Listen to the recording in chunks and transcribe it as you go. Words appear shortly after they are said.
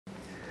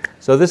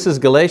So this is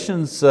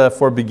Galatians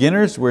for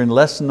beginners. We're in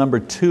lesson number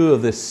 2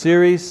 of this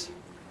series.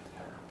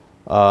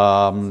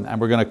 And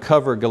we're going to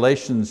cover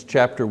Galatians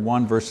chapter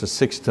 1 verses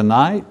 6 to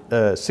 9,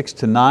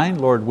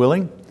 Lord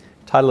willing.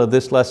 Title of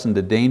this lesson,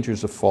 The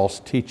Dangers of False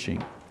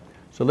Teaching.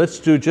 So let's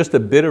do just a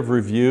bit of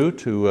review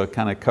to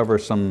kind of cover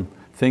some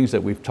things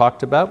that we've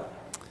talked about.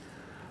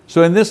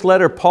 So in this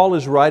letter, Paul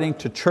is writing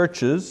to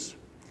churches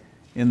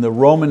in the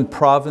Roman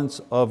province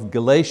of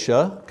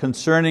Galatia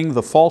concerning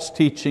the false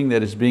teaching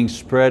that is being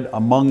spread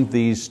among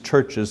these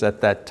churches at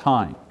that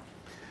time.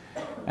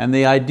 And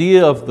the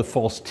idea of the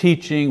false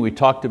teaching, we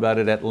talked about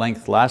it at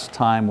length last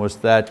time, was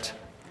that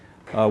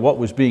what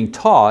was being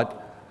taught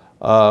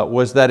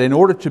was that in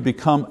order to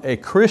become a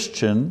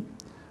Christian,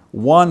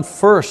 one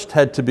first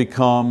had to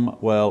become,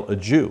 well, a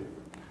Jew.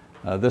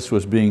 This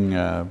was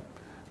being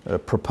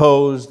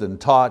proposed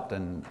and taught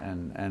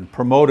and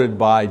promoted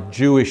by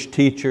Jewish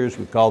teachers.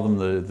 We call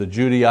them the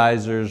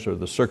Judaizers or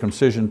the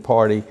circumcision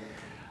party.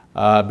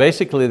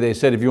 Basically they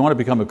said if you want to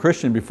become a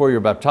Christian before you're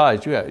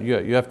baptized,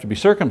 you have to be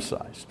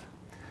circumcised.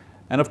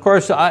 And of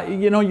course,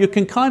 you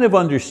can kind of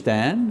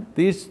understand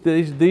these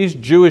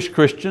Jewish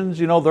Christians,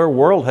 their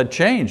world had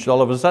changed.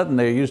 All of a sudden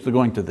they used to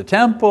going to the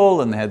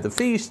temple and they had the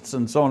feasts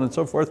and so on and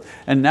so forth.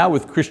 And now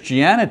with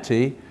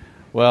Christianity,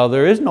 well,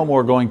 there is no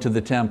more going to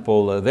the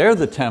temple, they're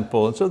the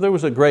temple. And so there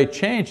was a great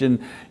change, and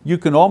you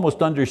can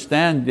almost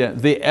understand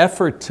the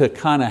effort to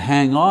kind of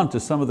hang on to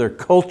some of their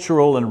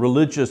cultural and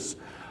religious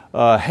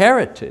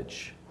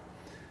heritage.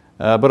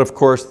 But of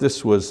course,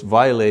 this was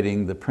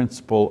violating the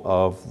principle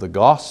of the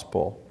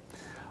gospel.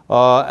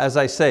 As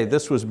I say,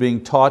 this was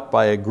being taught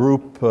by a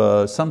group,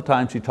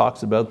 sometimes Paul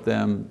talks about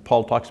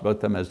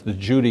them as the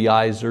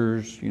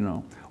Judaizers,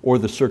 or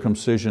the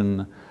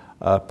circumcision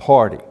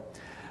party.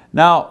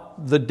 Now,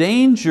 the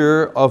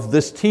danger of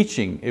this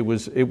teaching, it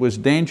was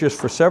dangerous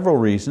for several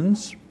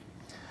reasons.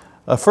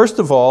 First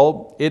of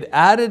all, it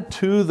added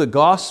to the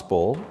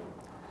gospel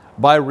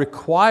by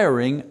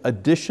requiring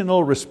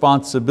additional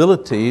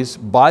responsibilities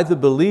by the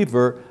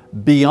believer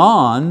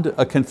beyond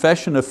a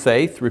confession of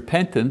faith,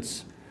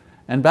 repentance,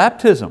 and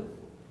baptism.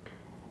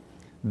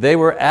 They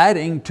were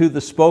adding to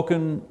the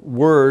spoken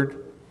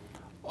word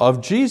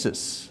of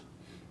Jesus.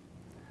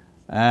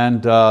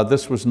 And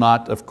this was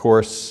not, of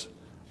course,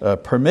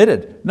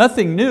 permitted.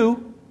 Nothing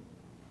new.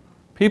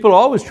 People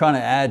are always trying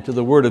to add to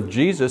the word of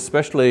Jesus,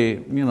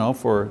 especially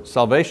for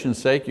salvation's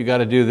sake. You've got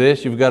to do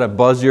this, you've got to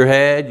buzz your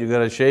head, you've got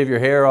to shave your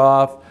hair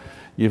off,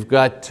 you've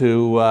got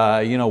to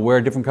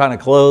wear different kind of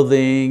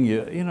clothing,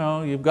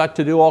 you've got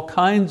to do all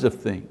kinds of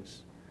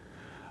things.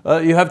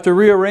 You have to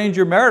rearrange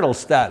your marital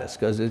status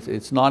because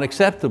it's not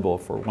acceptable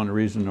for one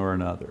reason or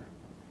another.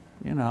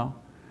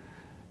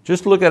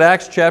 Just look at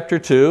Acts chapter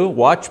 2,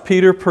 watch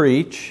Peter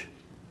preach.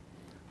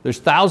 There's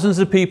thousands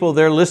of people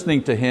there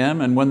listening to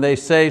him, and when they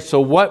say,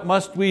 so what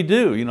must we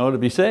do to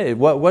be saved?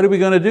 What are we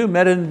going to do,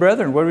 men and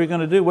brethren? What are we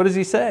going to do? What does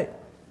he say?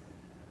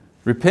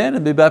 Repent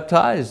and be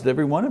baptized,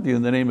 every one of you,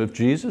 in the name of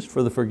Jesus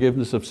for the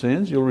forgiveness of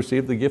sins. You'll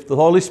receive the gift of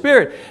the Holy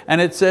Spirit.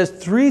 And it says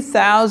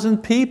 3,000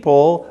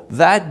 people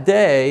that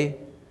day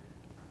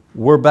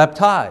were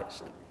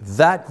baptized,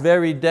 that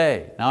very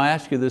day. Now I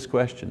ask you this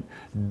question.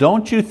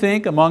 Don't you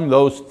think among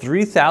those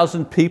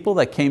 3,000 people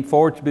that came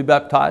forward to be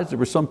baptized, there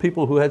were some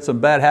people who had some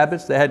bad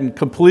habits they hadn't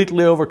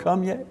completely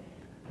overcome yet?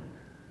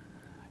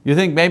 You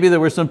think maybe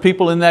there were some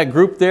people in that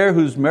group there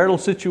whose marital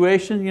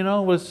situation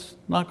was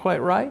not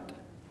quite right?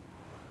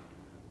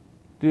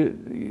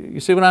 You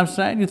see what I'm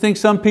saying? You think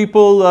some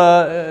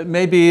people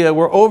maybe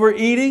were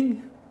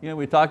overeating?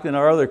 We talked in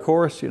our other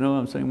course,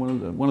 I'm saying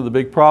one of the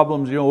big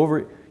problems,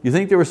 you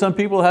think there were some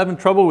people having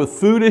trouble with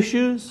food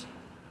issues?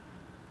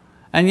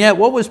 And yet,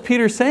 what was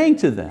Peter saying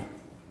to them?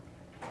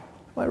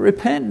 Well,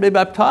 repent and be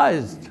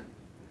baptized.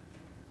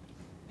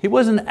 He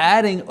wasn't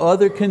adding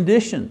other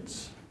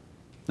conditions.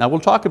 Now we'll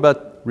talk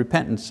about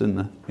repentance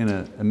in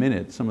a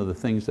minute, some of the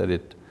things that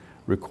it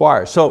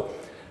requires. So,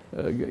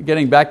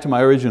 getting back to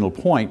my original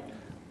point,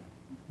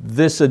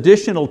 this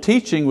additional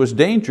teaching was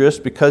dangerous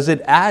because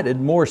it added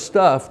more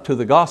stuff to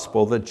the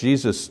gospel that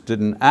Jesus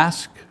didn't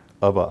ask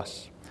of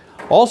us.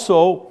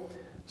 Also,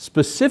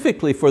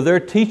 specifically for their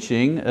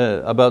teaching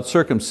about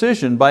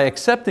circumcision, by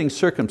accepting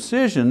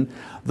circumcision,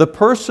 the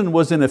person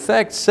was in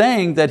effect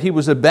saying that he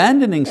was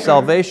abandoning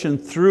salvation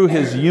through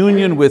his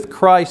union with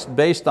Christ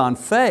based on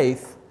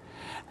faith,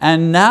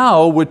 and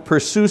now would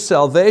pursue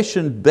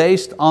salvation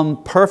based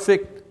on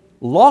perfect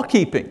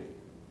law-keeping.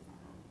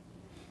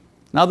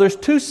 Now there's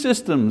two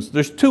systems,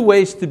 there's two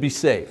ways to be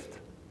saved.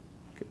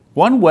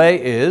 One way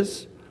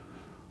is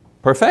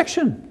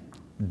perfection.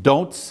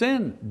 Don't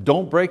sin,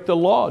 don't break the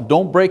law,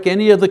 don't break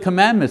any of the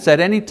commandments at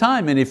any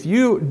time. And if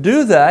you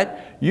do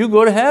that, you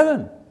go to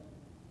heaven.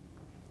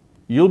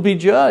 You'll be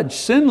judged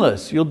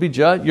sinless, you'll be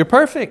judged, you're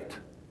perfect.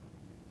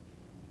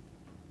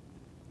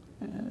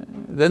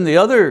 Then the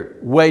other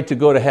way to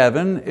go to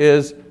heaven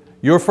is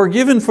you're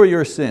forgiven for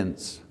your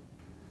sins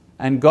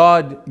and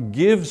God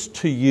gives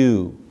to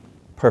you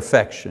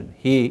perfection.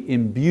 He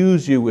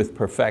imbues you with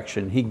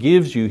perfection. He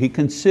gives you, He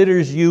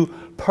considers you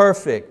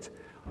perfect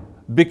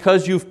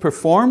Because you've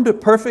performed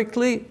it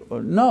perfectly?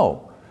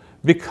 No.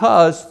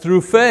 Because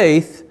through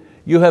faith,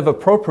 you have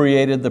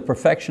appropriated the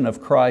perfection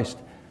of Christ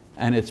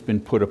and it's been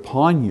put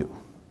upon you.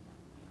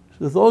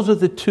 So those are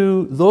the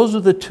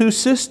two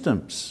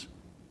systems.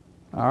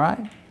 All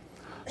right?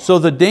 So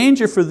the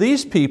danger for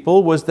these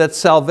people was that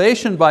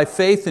salvation by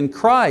faith in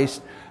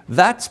Christ,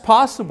 that's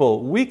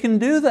possible. We can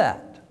do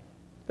that.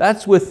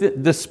 That's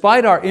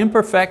despite our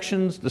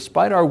imperfections,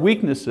 despite our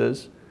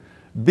weaknesses,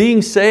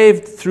 being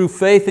saved through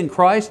faith in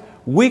Christ,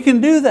 we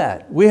can do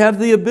that. We have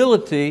the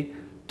ability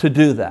to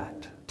do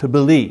that, to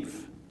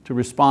believe, to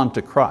respond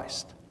to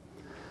Christ.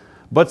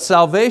 But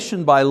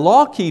salvation by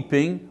law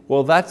keeping,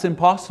 well, that's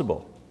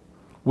impossible.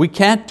 We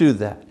can't do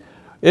that.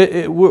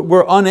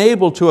 We're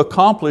unable to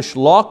accomplish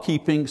law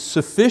keeping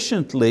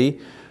sufficiently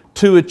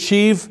to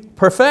achieve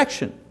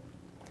perfection.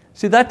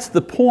 See, that's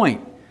the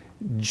point.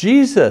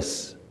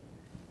 Jesus,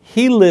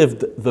 He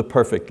lived the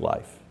perfect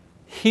life.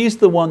 He's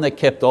the one that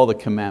kept all the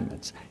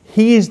commandments.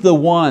 He's the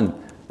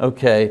one,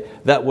 okay,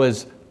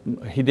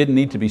 He didn't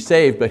need to be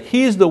saved, but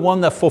He's the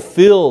one that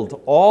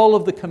fulfilled all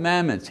of the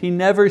commandments. He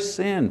never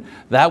sinned.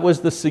 That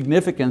was the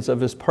significance of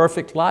His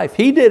perfect life.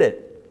 He did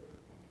it.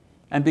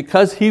 And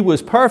because He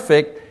was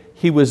perfect,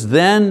 He was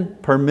then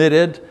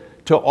permitted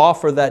to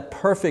offer that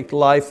perfect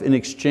life in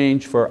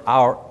exchange for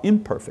our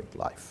imperfect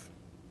life.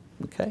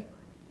 Okay?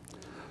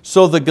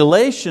 So the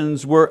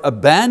Galatians were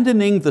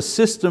abandoning the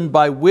system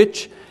by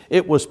which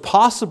it was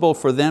possible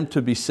for them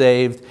to be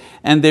saved,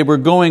 and they were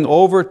going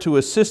over to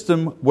a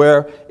system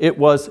where it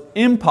was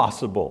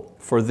impossible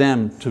for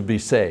them to be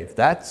saved.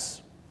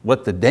 That's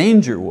what the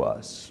danger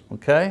was.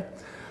 Okay?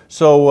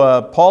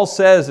 So Paul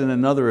says in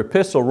another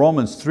epistle,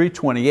 Romans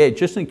 3:28,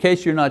 just in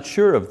case you're not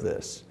sure of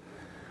this,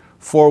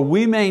 for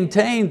we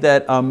maintain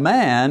that a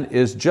man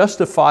is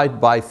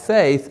justified by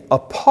faith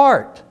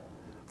apart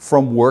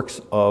from works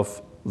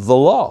of the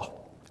law.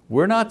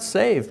 We're not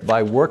saved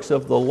by works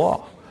of the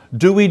law.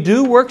 Do we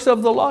do works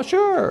of the law?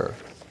 Sure.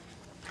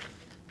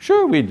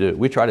 Sure we do.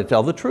 We try to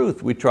tell the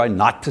truth. We try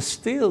not to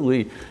steal.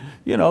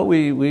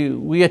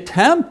 We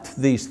attempt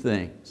these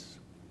things.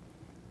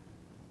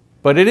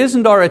 But it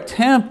isn't our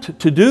attempt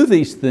to do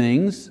these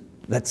things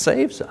that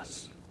saves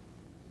us.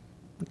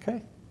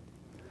 Okay?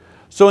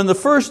 So in the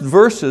first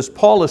verses,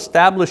 Paul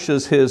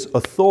establishes his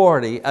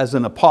authority as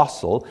an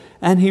apostle,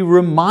 and he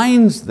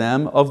reminds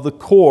them of the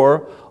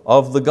core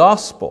of the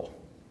gospel.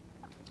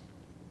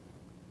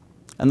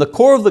 And the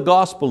core of the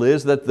gospel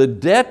is that the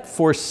debt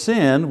for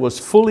sin was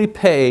fully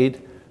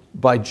paid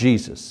by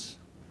Jesus.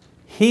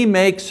 He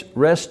makes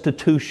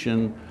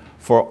restitution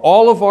for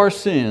all of our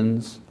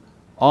sins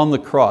on the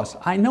cross.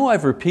 I know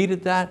I've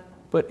repeated that,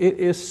 but it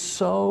is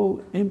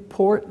so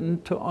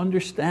important to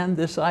understand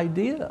this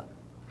idea.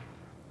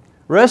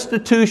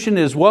 Restitution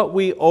is what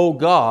we owe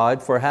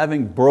God for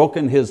having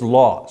broken His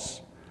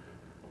laws.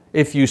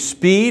 If you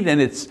speed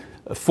and it's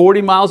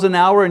 40 miles an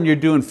hour and you're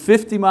doing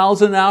 50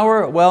 miles an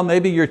hour, well,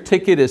 maybe your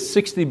ticket is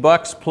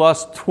 $60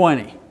 plus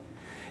 20.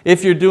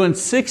 If you're doing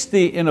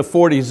 60 in a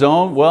 40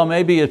 zone, well,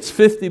 maybe it's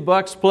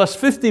 $50 plus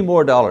 50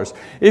 more dollars.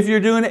 If you're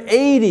doing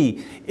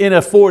 80 in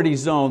a 40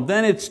 zone,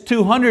 then it's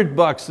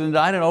 $200 and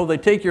I don't know, they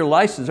take your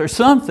license or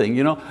something.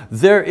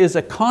 There is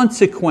a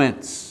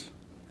consequence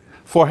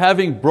for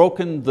having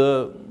broken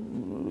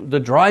the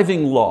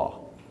driving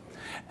law.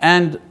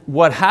 And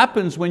what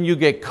happens when you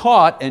get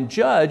caught and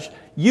judged,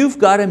 you've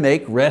got to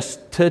make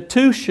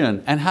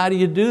restitution. And how do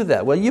you do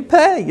that? Well, you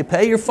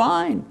pay your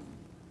fine.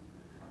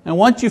 And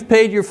once you've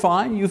paid your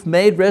fine, you've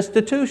made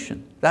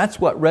restitution. That's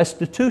what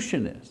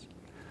restitution is.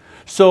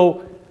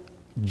 So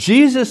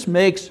Jesus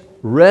makes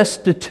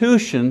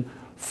restitution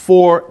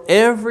for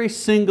every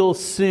single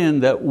sin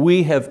that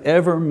we have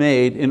ever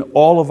made in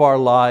all of our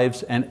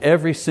lives and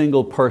every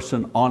single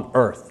person on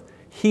earth.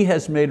 He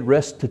has made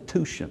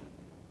restitution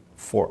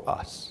for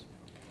us.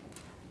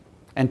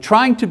 And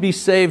trying to be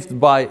saved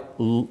by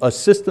a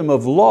system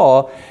of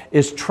law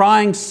is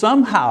trying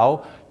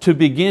somehow to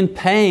begin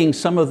paying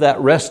some of that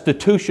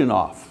restitution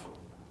off.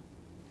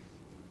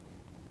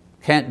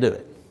 Can't do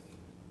it.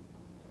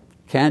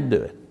 Can't do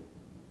it.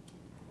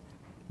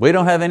 We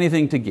don't have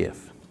anything to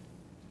give.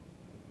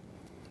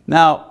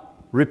 Now,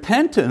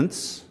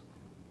 repentance,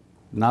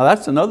 now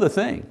that's another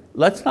thing.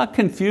 Let's not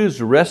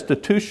confuse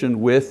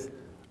restitution with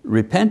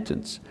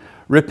repentance.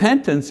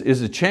 Repentance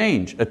is a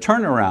change, a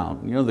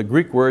turnaround. The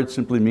Greek word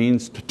simply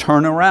means to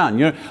turn around.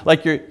 Do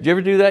you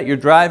ever do that? You're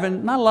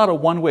driving, not a lot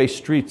of one-way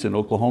streets in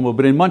Oklahoma,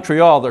 but in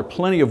Montreal there are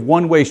plenty of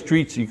one-way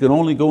streets. You can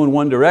only go in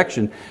one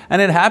direction.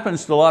 And it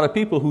happens to a lot of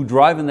people who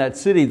drive in that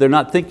city. They're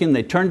not thinking,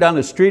 they turn down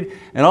the street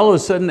and all of a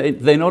sudden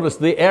they notice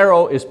the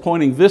arrow is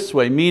pointing this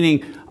way,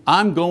 meaning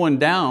I'm going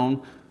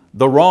down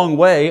the wrong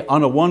way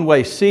on a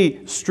one-way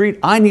street.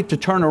 I need to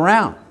turn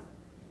around.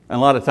 And a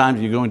lot of times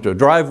you go into a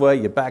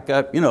driveway, you back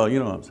up, you know what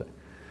I'm saying.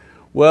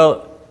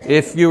 Well,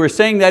 if you were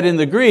saying that in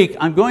the Greek,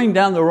 I'm going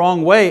down the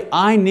wrong way,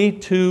 I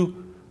need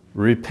to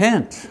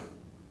repent.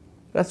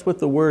 That's what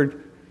the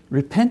word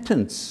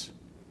repentance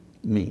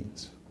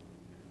means.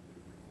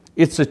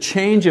 It's a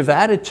change of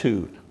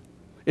attitude.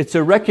 It's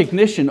a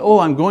recognition, oh,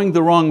 I'm going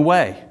the wrong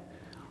way.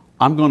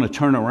 I'm going to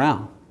turn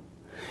around.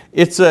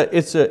 It's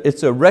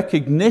a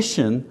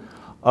recognition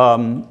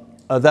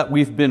that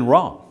we've been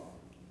wrong.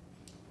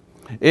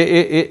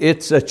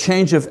 It's a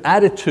change of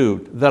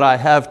attitude that I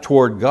have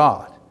toward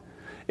God.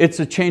 It's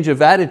a change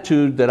of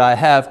attitude that I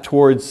have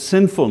towards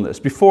sinfulness.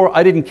 Before,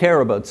 I didn't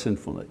care about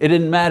sinfulness. It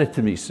didn't matter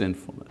to me,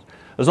 sinfulness.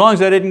 As long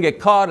as I didn't get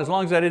caught, as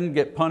long as I didn't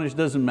get punished,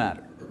 doesn't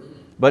matter.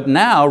 But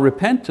now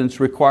repentance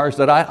requires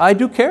that I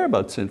do care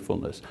about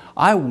sinfulness.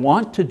 I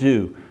want to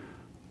do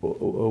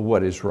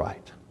what is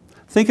right.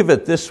 Think of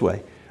it this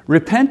way.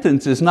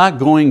 Repentance is not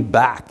going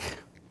back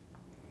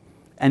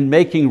and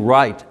making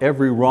right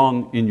every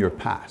wrong in your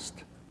past.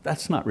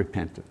 That's not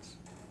repentance.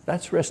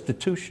 That's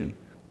restitution.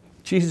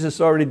 Jesus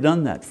has already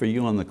done that for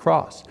you on the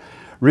cross.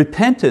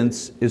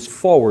 Repentance is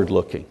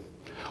forward-looking.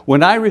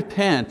 When I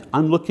repent,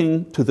 I'm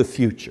looking to the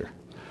future.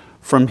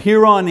 From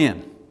here on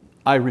in,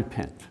 I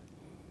repent.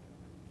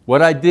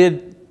 What I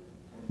did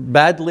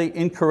badly,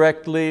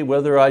 incorrectly,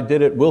 whether I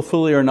did it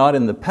willfully or not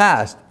in the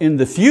past, in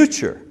the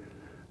future,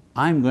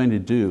 I'm going to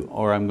do,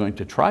 or I'm going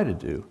to try to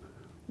do,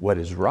 what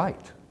is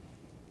right.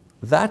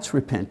 That's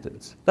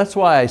repentance. That's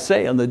why I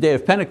say on the day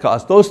of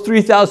Pentecost, those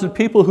 3,000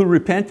 people who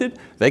repented,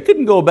 they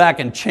couldn't go back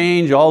and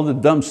change all the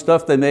dumb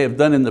stuff they may have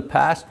done in the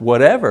past,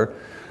 whatever,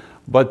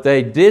 but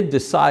they did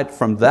decide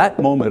from that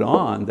moment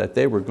on that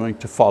they were going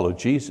to follow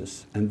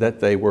Jesus and that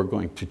they were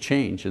going to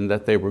change and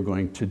that they were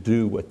going to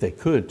do what they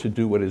could to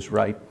do what is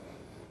right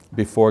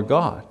before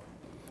God.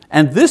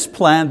 And this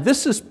plan,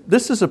 this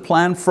is a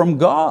plan from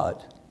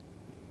God.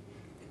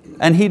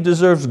 And He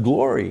deserves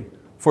glory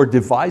for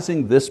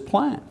devising this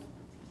plan.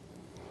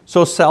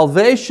 So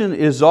salvation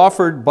is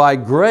offered by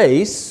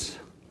grace.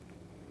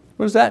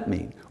 What does that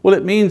mean? Well,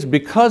 it means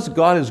because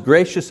God is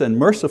gracious and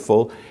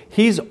merciful,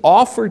 He's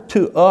offered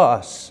to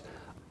us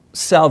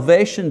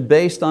salvation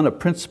based on a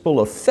principle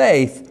of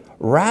faith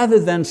rather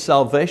than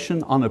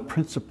salvation on a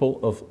principle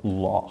of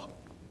law.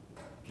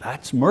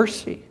 That's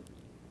mercy.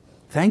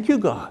 Thank you,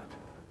 God.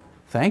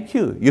 Thank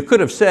you. You could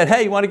have said,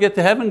 hey, you want to get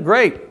to heaven?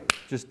 Great,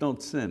 just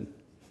don't sin.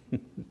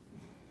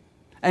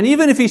 And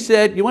even if He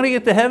said, you want to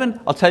get to heaven?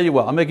 I'll tell you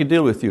what, I'll make a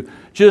deal with you.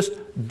 Just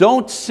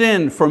don't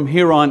sin from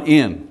here on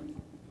in.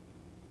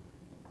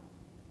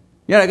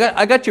 Yeah,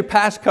 I got your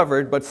past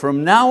covered, but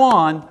from now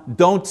on,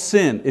 don't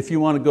sin if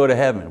you want to go to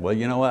heaven. Well,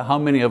 you know what? How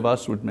many of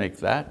us would make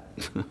that?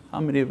 How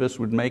many of us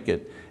would make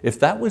it? If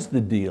that was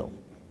the deal,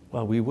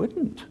 well, we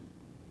wouldn't.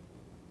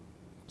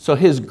 So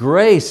His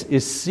grace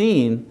is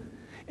seen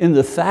in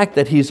the fact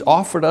that He's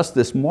offered us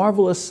this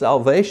marvelous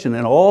salvation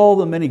and all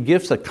the many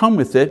gifts that come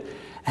with it,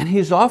 and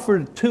He's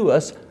offered it to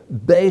us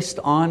based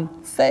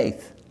on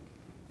faith.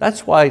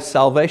 That's why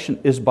salvation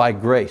is by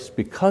grace.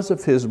 Because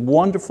of His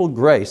wonderful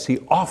grace, He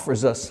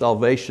offers us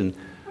salvation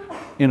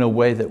in a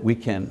way that we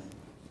can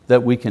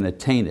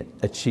attain it,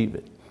 achieve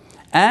it.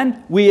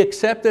 And we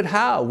accept it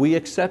how? We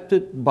accept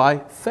it by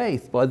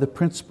faith, by the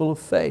principle of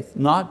faith,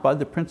 not by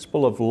the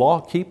principle of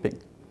law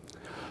keeping.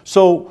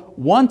 So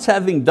once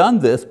having done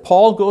this,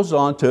 Paul goes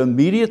on to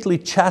immediately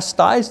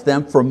chastise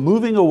them for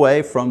moving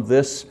away from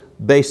this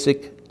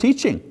basic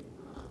teaching.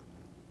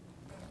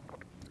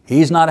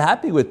 He's not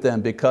happy with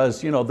them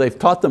because they've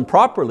taught them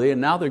properly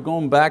and now they're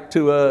going back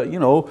to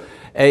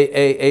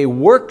a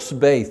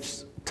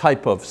works-based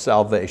type of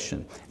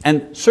salvation.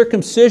 And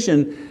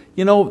circumcision,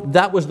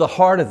 that was the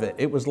heart of it.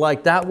 It was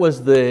like that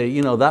was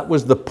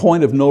the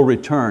point of no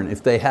return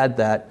if they had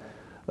that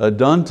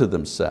done to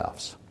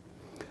themselves.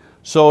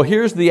 So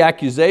here's the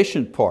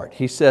accusation part.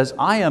 He says,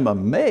 I am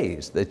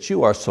amazed that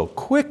you are so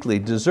quickly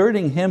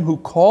deserting Him who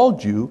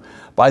called you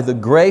by the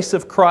grace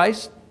of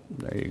Christ.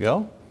 There you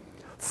go.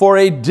 For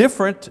a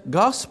different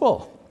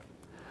gospel.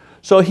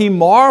 So he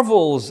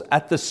marvels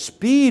at the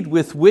speed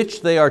with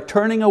which they are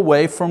turning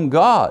away from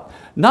God.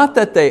 Not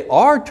that they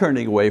are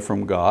turning away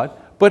from God,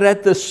 but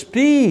at the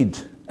speed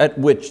at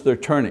which they're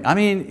turning. I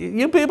mean,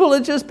 you people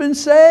have just been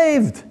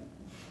saved.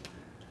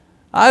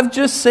 I've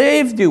just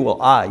saved you.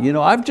 Well,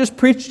 I've just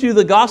preached you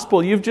the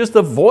gospel. You've just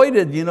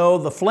avoided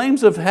the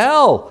flames of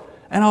hell.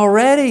 And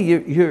already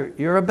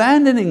you're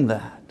abandoning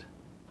that.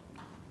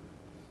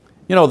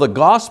 The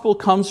gospel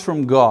comes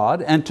from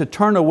God, and to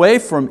turn away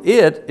from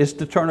it is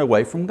to turn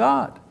away from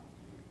God.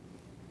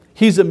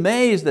 He's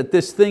amazed that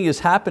this thing is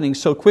happening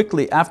so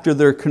quickly after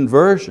their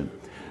conversion.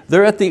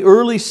 They're at the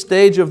early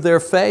stage of their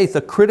faith,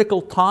 a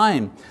critical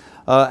time,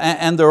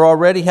 and they're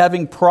already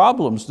having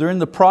problems. They're in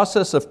the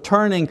process of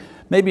turning,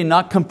 maybe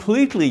not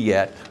completely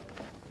yet,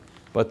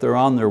 but they're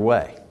on their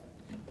way.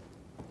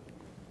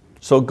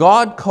 So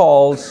God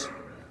calls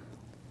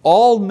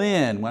all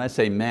men, when I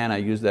say man, I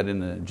use that in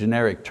the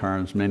generic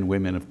terms, men,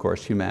 women, of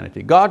course,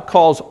 humanity. God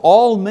calls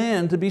all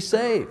men to be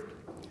saved.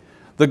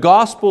 The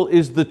gospel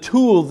is the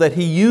tool that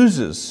He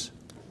uses.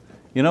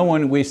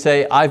 When we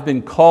say, I've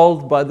been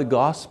called by the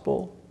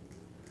gospel,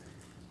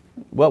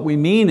 what we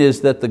mean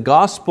is that the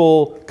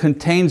gospel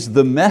contains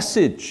the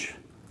message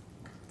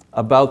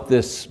about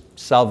this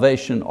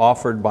salvation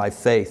offered by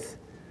faith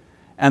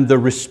and the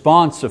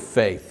response of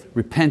faith,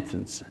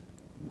 repentance,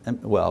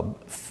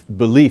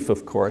 belief,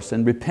 of course,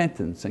 and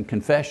repentance and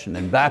confession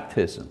and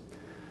baptism.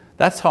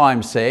 That's how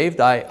I'm saved.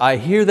 I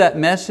hear that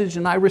message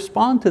and I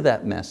respond to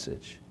that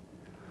message.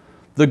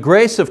 The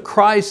grace of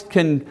Christ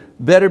can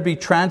better be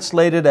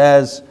translated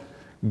as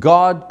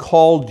God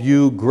called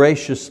you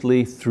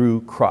graciously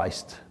through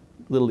Christ.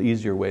 A little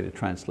easier way to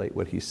translate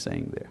what he's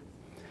saying there.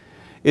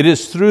 It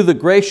is through the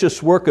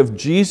gracious work of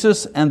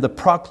Jesus and the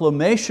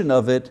proclamation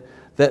of it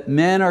that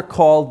men are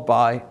called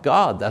by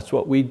God. That's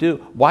what we do.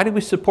 Why do we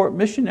support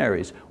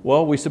missionaries?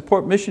 Well, we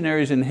support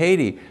missionaries in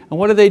Haiti. And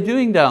what are they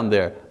doing down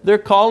there? They're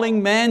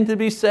calling men to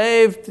be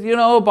saved,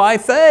 by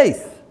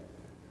faith.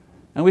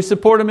 And we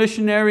support a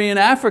missionary in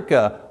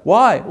Africa.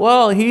 Why?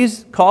 Well,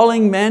 he's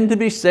calling men to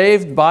be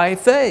saved by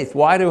faith.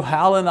 Why do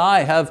Hal and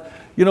I have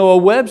a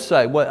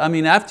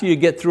website? After you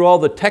get through all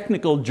the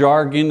technical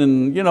jargon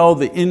and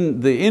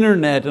the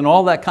internet and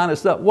all that kind of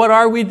stuff, what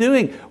are we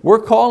doing?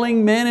 We're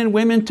calling men and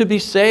women to be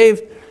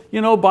saved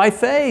by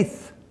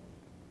faith.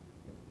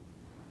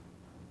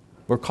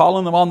 We're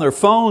calling them on their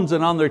phones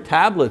and on their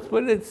tablets,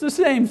 but it's the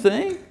same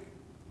thing.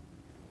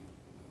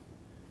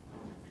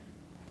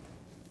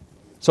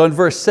 So in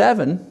verse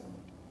 7,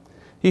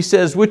 he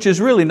says, which is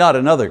really not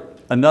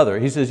another.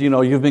 He says,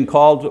 you've been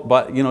called,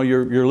 but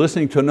you're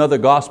listening to another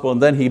gospel,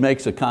 and then he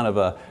makes a kind of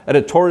a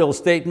editorial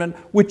statement,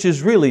 which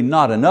is really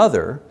not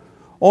another.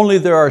 Only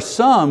there are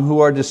some who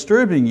are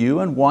disturbing you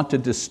and want to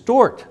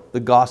distort the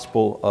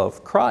gospel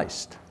of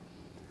Christ.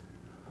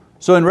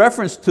 So in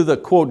reference to the,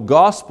 quote,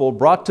 gospel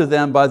brought to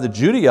them by the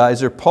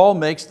Judaizer, Paul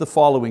makes the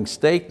following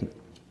statement.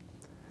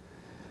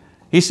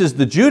 He says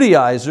the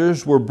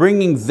Judaizers were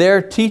bringing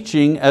their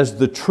teaching as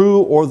the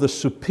true or the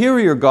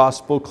superior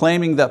gospel,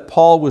 claiming that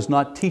Paul was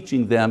not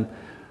teaching them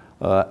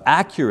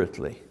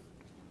accurately.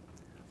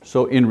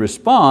 So in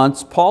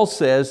response, Paul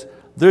says,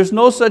 there's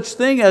no such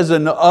thing as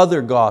an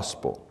other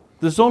gospel.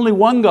 There's only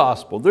one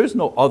gospel. There's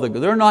no other.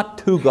 There are not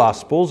two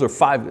gospels or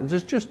five.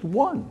 There's just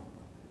one.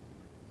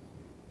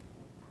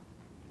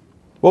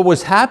 What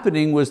was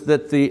happening was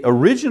that the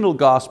original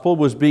gospel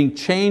was being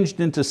changed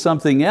into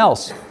something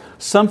else,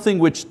 something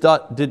which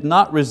did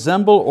not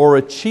resemble or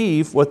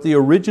achieve what the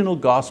original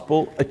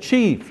gospel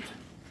achieved.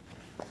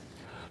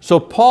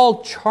 So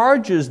Paul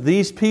charges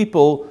these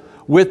people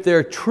with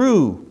their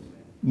true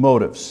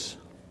motives.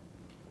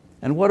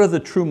 And what are the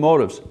true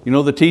motives?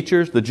 The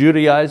teachers, the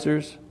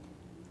Judaizers?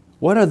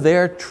 What are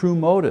their true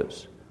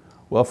motives?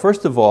 Well,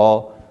 first of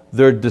all,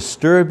 they're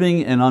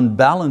disturbing and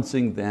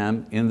unbalancing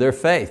them in their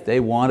faith. They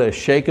want to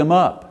shake them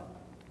up.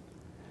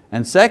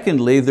 And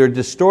secondly, they're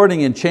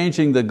distorting and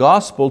changing the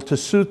gospel to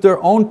suit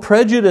their own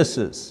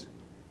prejudices.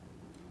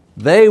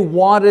 They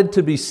wanted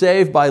to be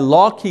saved by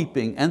law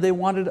keeping, and they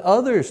wanted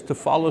others to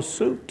follow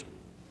suit.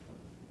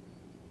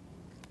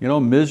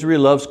 Misery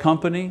loves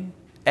company,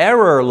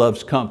 error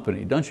loves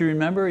company. Don't you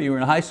remember? You were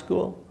in high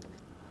school.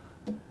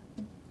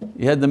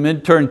 You had the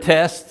midterm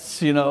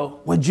tests,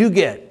 what'd you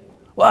get?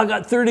 Well, I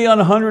got 30 on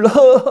 100.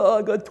 Oh,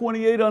 I got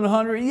 28 on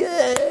 100.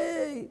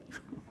 Yay!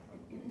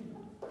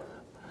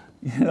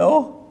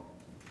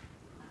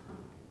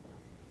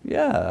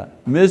 Yeah,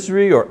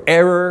 misery or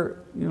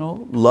error,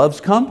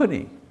 loves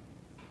company.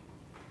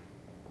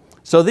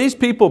 So these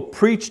people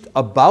preached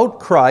about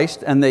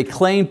Christ and they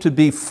claimed to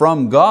be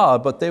from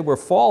God, but they were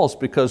false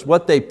because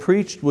what they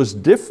preached was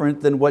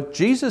different than what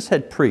Jesus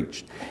had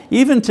preached.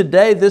 Even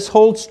today, this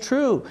holds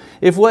true.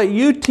 If what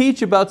you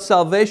teach about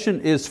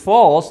salvation is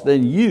false,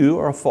 then you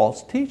are a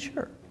false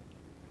teacher.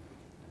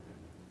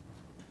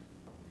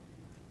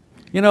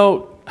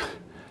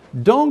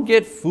 Don't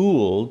get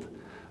fooled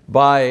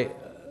by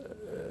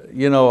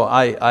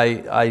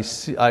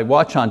I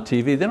watch on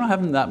TV, they don't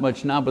have them that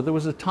much now, but there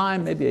was a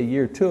time, maybe a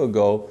year or two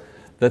ago,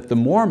 that the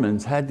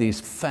Mormons had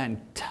these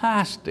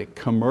fantastic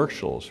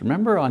commercials.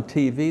 Remember on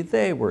TV?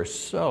 They were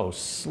so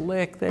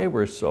slick, they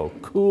were so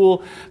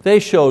cool. They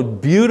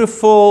showed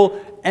beautiful,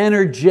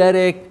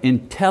 energetic,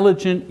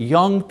 intelligent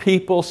young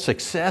people,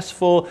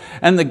 successful,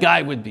 and the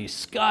guy would be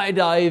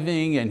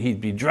skydiving and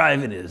he'd be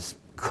driving his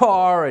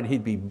car and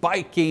he'd be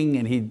biking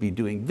and he'd be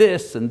doing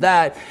this and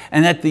that.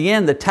 And at the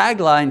end, the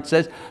tagline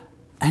says,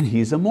 and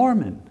he's a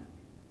Mormon.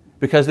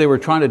 Because they were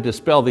trying to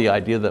dispel the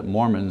idea that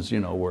Mormons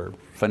were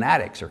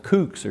fanatics or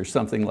kooks or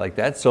something like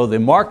that. So the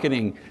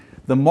marketing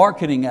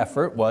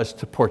effort was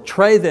to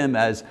portray them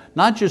as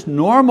not just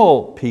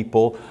normal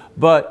people,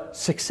 but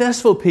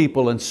successful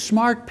people and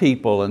smart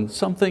people and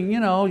something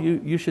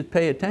you should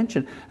pay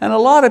attention. And a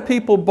lot of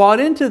people bought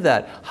into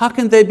that. How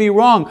can they be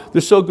wrong?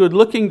 They're so good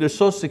looking, they're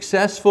so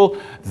successful.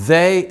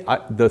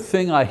 The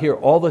thing I hear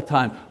all the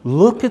time,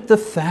 look at the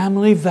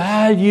family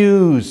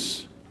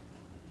values.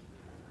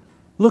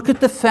 Look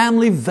at the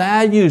family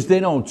values. They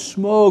don't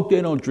smoke,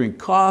 they don't drink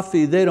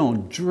coffee, they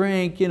don't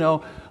drink,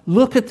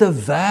 Look at the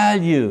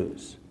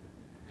values.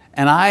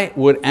 And I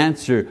would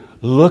answer,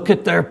 look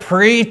at their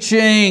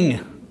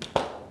preaching.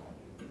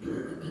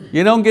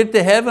 You don't get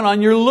to heaven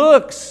on your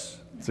looks.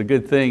 It's a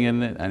good thing,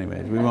 isn't it?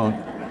 Anyways,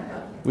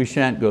 we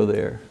shan't go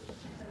there.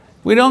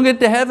 We don't get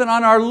to heaven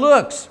on our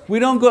looks. We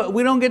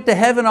don't get to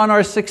heaven on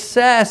our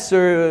success,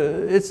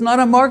 or it's not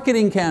a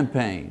marketing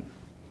campaign.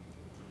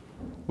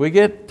 We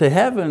get to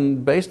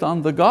heaven based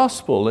on the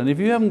gospel. And if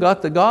you haven't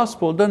got the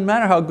gospel, it doesn't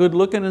matter how good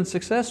looking and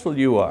successful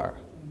you are.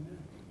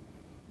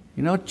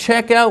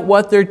 Check out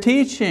what they're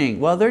teaching.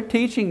 Well, they're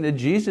teaching that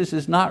Jesus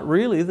is not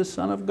really the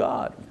Son of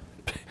God.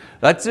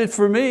 That's it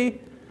for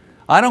me.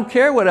 I don't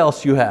care what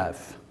else you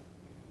have.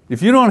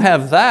 If you don't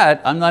have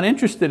that, I'm not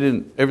interested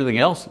in everything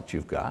else that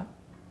you've got.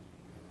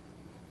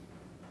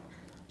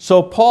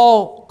 So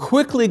Paul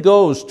quickly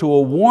goes to a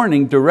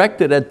warning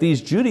directed at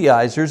these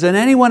Judaizers and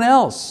anyone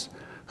else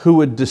who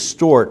would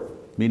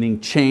distort, meaning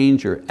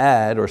change or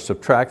add or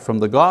subtract from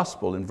the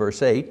gospel in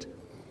verse 8.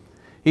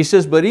 He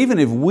says, but even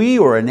if we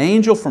or an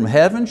angel from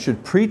heaven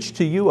should preach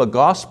to you a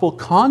gospel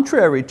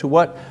contrary to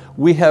what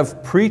we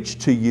have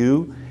preached to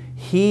you,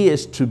 he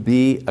is to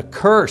be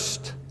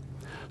accursed.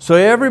 So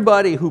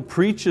everybody who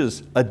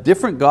preaches a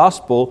different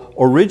gospel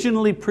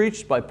originally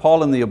preached by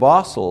Paul and the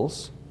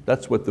apostles,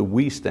 that's what the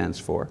we stands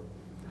for,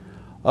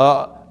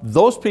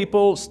 those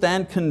people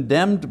stand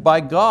condemned by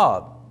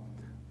God.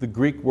 The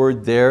Greek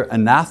word there,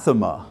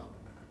 anathema.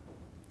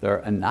 They're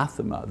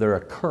anathema, they're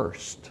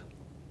accursed.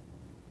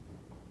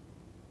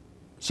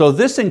 So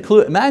this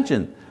includes,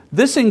 imagine,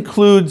 this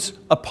includes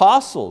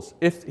apostles.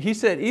 He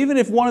said, even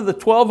if one of the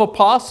 12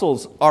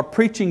 apostles are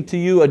preaching to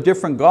you a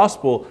different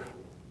gospel,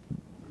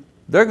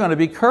 they're going to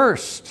be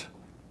cursed.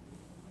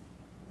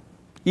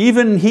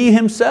 Even he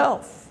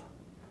himself.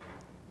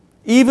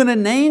 Even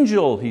an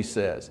angel, he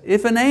says.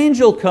 If an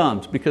angel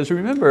comes, because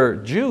remember,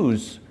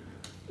 Jews,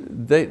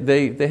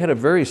 they had a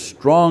very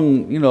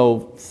strong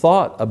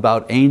thought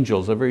about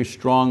angels, a very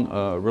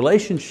strong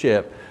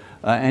relationship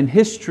and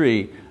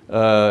history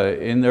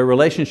in their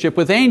relationship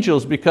with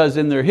angels, because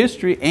in their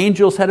history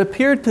angels had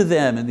appeared to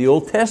them in the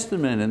Old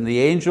Testament, and the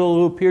angel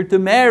who appeared to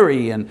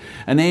Mary, and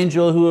an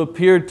angel who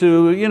appeared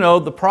to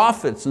the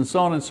prophets, and so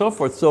on and so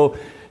forth. So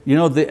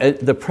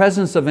the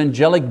presence of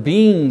angelic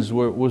beings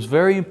was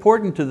very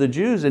important to the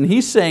Jews. And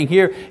he's saying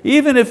here,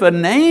 even if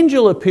an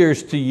angel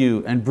appears to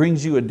you and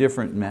brings you a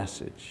different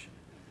message,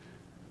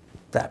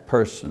 that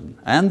person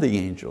and the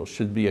angel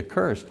should be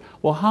accursed.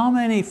 Well, how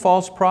many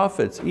false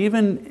prophets,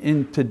 even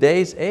in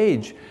today's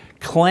age,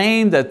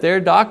 claim that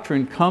their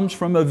doctrine comes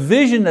from a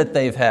vision that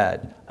they've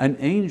had, an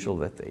angel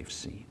that they've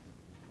seen?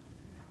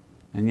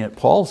 And yet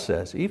Paul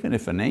says, even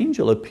if an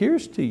angel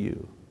appears to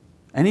you,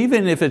 and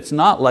even if it's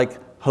not like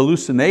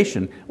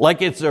hallucination,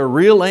 like it's a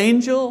real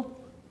angel,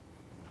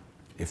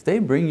 if they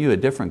bring you a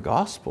different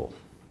gospel,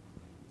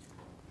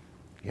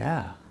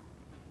 yeah,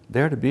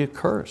 they're to be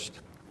accursed.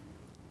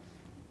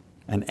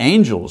 And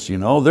angels,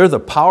 they're the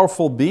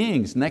powerful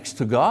beings next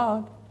to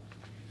God,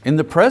 in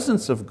the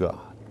presence of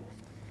God.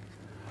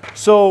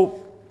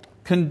 So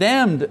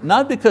condemned,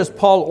 not because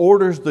Paul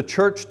orders the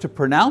church to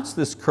pronounce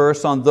this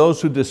curse on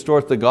those who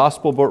distort the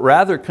gospel, but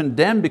rather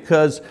condemned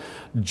because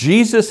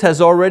Jesus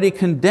has already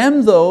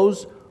condemned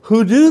those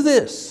who do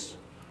this.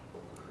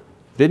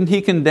 Didn't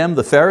he condemn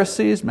the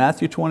Pharisees?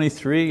 Matthew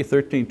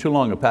 23:13, too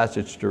long a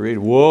passage to read.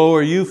 Woe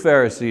are you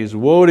Pharisees,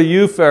 woe to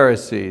you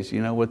Pharisees.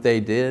 You know what they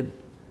did?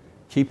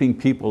 Keeping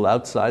people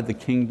outside the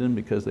kingdom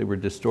because they were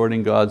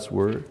distorting God's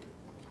word.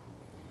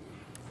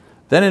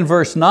 Then in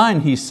verse 9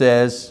 he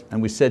says, and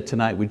we said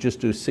tonight we just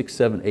do 6,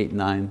 7, 8,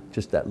 9,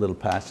 just that little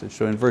passage.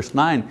 So in verse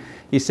 9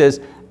 he says,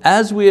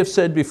 as we have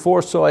said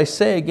before, so I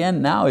say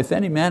again now, if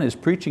any man is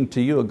preaching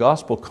to you a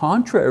gospel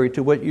contrary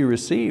to what you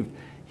received,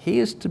 he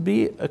is to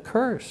be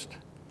accursed.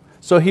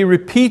 So he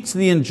repeats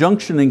the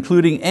injunction,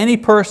 including any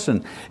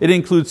person. It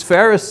includes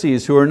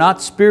Pharisees who are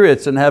not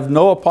spirits and have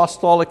no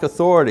apostolic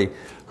authority,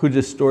 who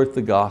distort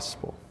the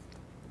gospel.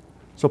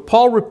 So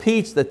Paul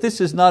repeats that this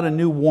is not a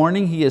new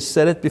warning, he has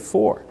said it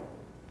before.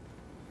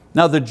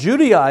 Now the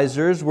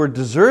Judaizers were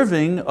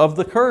deserving of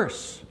the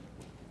curse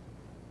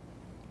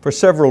for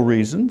several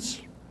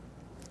reasons.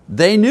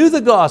 They knew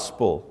the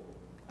gospel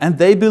and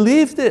they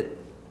believed it.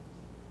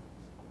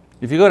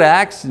 If you go to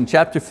Acts in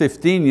chapter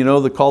 15,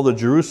 they call the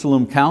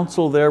Jerusalem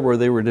Council there, where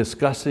they were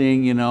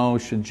discussing,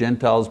 should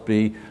Gentiles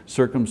be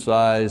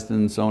circumcised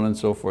and so on and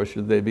so forth,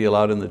 should they be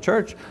allowed in the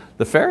church?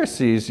 The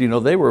Pharisees,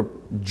 they were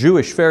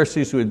Jewish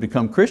Pharisees who had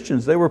become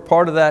Christians. They were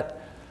part of that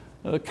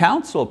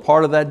council,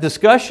 part of that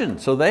discussion.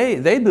 So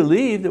they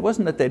believed, it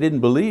wasn't that they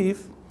didn't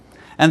believe.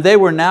 And they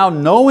were now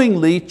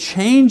knowingly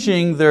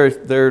changing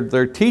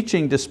their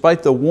teaching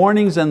despite the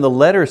warnings and the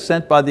letters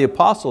sent by the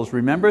apostles.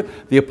 Remember,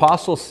 the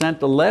apostles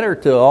sent a letter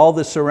to all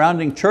the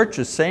surrounding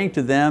churches saying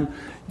to them,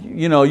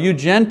 you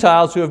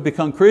Gentiles who have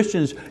become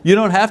Christians, you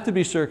don't have to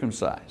be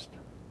circumcised.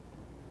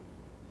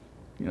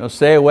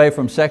 Stay away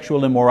from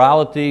sexual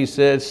immorality, he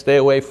said, stay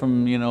away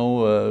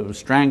from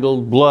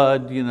strangled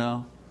blood.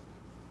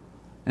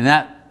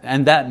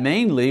 And that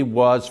mainly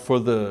was for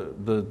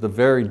the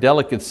very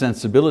delicate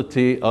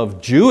sensibility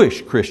of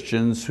Jewish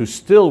Christians who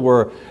still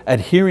were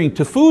adhering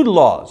to food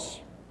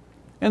laws.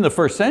 In the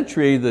first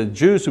century, the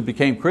Jews who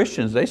became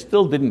Christians, they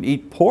still didn't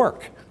eat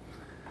pork.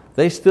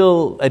 They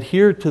still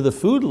adhered to the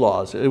food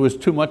laws. It was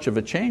too much of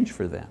a change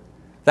for them.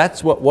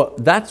 That's what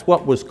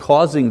was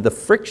causing the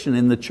friction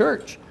in the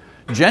church.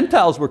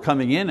 Gentiles were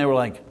coming in, they were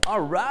like,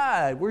 all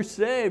right, we're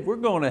saved, we're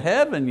going to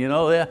heaven,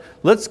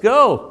 let's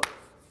go.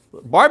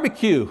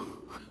 barbecue.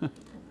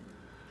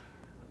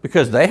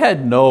 Because they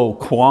had no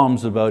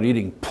qualms about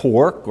eating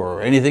pork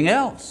or anything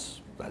else.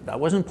 That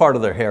wasn't part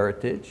of their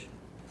heritage.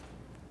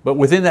 But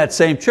within that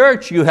same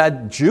church, you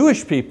had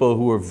Jewish people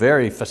who were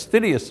very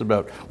fastidious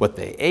about what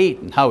they ate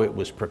and how it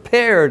was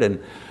prepared,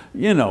 and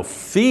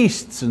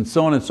feasts and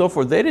so on and so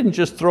forth. They didn't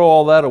just throw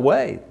all that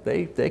away.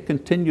 They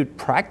continued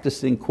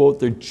practicing, quote,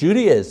 their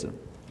Judaism.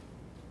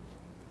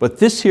 But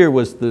this here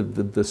was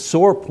the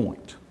sore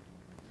point.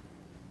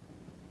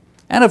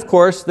 And of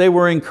course, they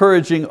were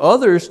encouraging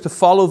others to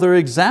follow their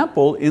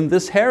example in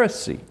this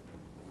heresy.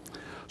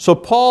 So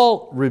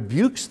Paul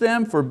rebukes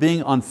them for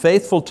being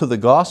unfaithful to the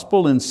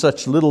gospel in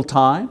such little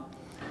time.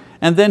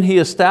 And then he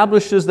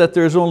establishes that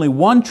there's only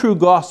one true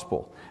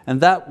gospel, and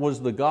that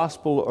was the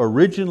gospel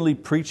originally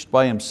preached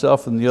by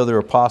himself and the other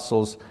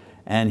apostles,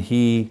 and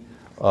he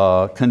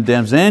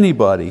condemns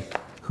anybody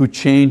who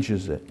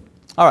changes it.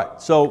 All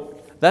right,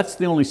 so that's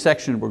the only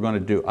section we're going to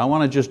do. I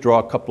want to just draw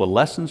a couple of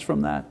lessons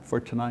from that for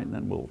tonight, and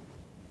then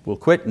we'll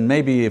quit, and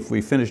maybe if we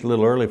finish a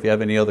little early, if you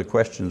have any other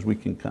questions, we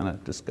can kind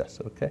of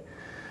discuss it, okay?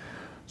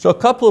 So a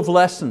couple of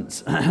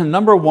lessons.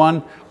 Number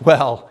one,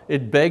 well,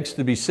 it begs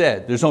to be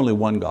said, there's only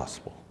one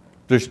gospel.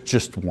 There's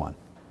just one,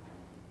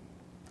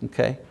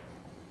 okay?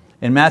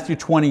 In Matthew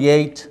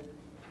 28,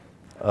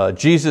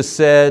 Jesus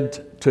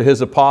said to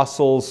His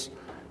apostles,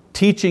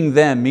 teaching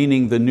them,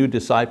 meaning the new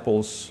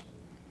disciples,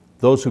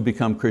 those who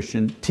become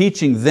Christian,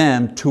 teaching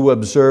them to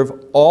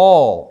observe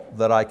all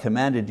that I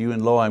commanded you,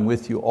 and lo, I'm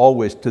with you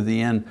always to the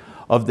end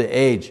of the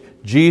age.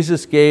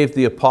 Jesus gave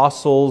the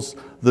apostles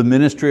the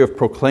ministry of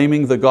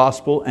proclaiming the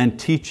gospel and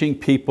teaching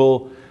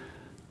people,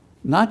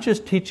 not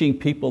just teaching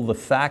people the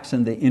facts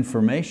and the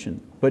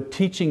information, but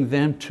teaching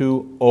them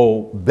to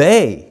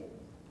obey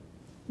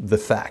the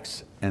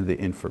facts and the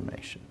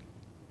information.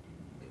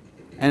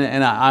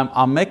 And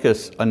I'll make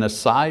an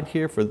aside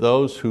here for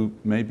those who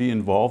may be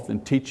involved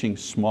in teaching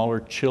smaller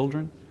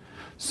children.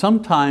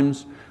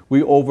 Sometimes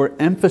we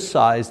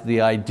overemphasize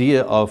the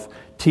idea of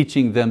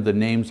teaching them the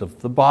names of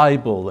the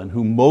Bible and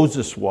who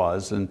Moses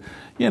was, and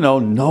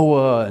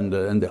Noah and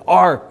the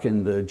ark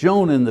and the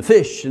Jonah and the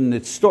fish and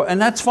its story,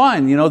 and that's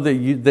fine.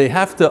 They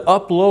have to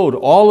upload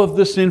all of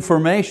this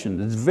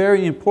information. It's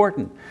very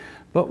important,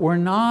 but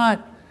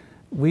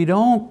we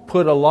don't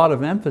put a lot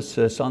of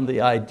emphasis on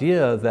the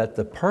idea that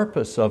the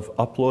purpose of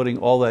uploading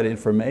all that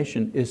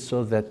information is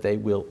so that they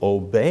will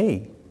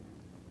obey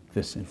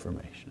this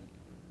information.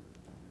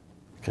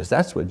 Because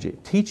that's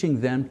what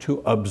teaching them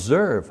to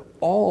observe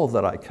all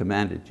that I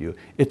commanded you.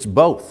 It's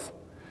both.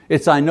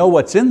 It's I know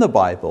what's in the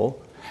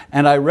Bible,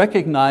 and I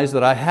recognize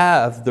that I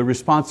have the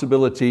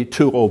responsibility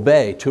to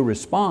obey, to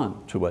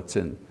respond to what's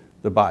in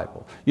the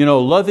Bible.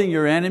 Loving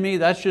your enemy,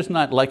 that's just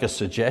not like a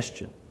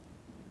suggestion.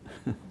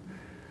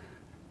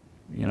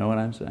 You know what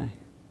I'm saying?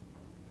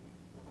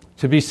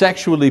 To be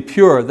sexually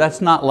pure,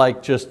 that's not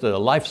like just a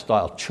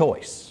lifestyle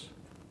choice.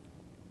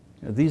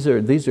 These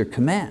are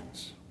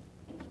commands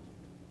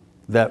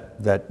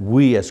that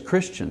we as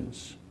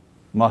Christians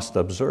must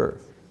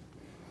observe.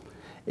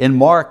 In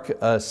Mark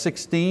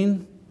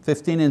 16,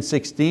 15 and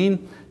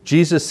 16,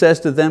 Jesus says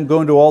to them,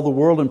 go into all the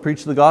world and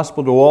preach the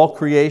gospel to all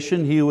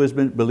creation. He who has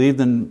been believed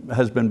and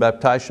has been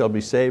baptized shall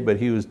be saved, but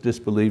he who is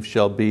disbelieved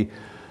shall be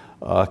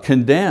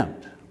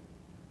condemned.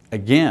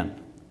 Again,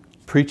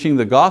 preaching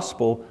the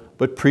gospel,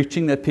 but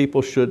preaching that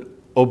people should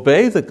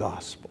obey the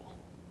gospel.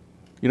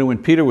 When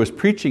Peter was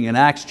preaching in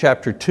Acts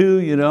chapter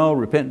 2,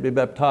 repent and be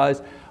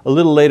baptized, a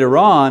little later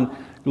on,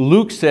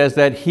 Luke says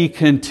that he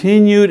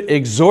continued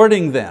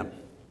exhorting them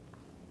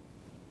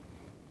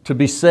to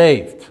be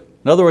saved.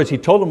 In other words, he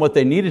told them what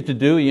they needed to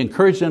do, he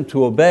encouraged them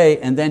to obey,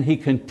 and then he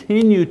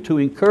continued to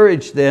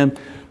encourage them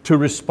to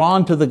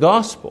respond to the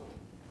gospel.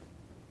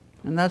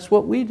 And that's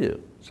what we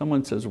do.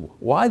 Someone says,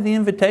 why the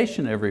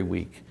invitation every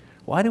week?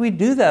 Why do we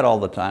do that all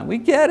the time? We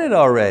get it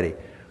already.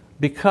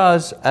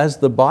 Because as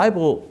the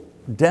Bible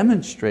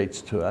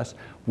demonstrates to us,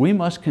 we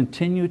must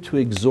continue to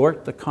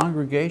exhort the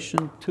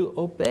congregation to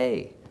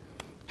obey,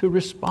 to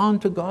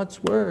respond to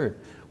God's word.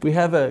 We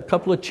have a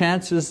couple of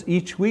chances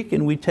each week,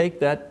 and we take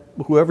that,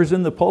 whoever's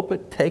in the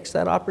pulpit takes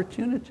that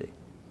opportunity.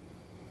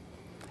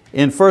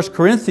 In 1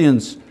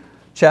 Corinthians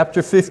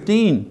chapter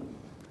 15,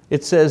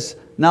 it says,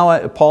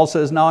 Paul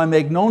says, now I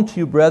make known to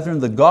you, brethren,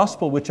 the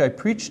gospel which I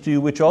preached to you,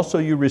 which also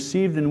you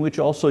received, in which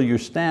also you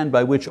stand,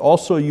 by which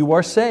also you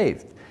are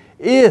saved,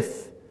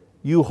 if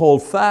you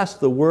hold fast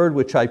the word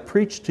which I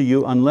preached to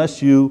you,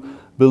 unless you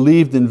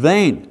believed in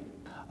vain.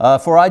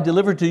 For I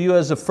delivered to you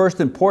as of first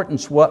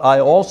importance what I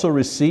also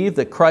received,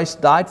 that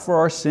Christ died for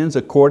our sins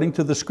according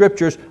to the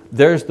Scriptures.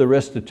 There's the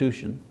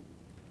restitution.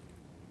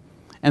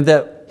 And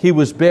that He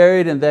was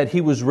buried, and that He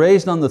was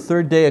raised on the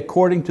third day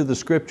according to the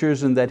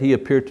Scriptures, and that He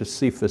appeared to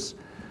Cephas,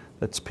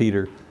 that's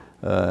Peter,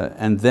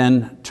 and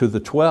then to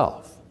the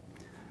 12.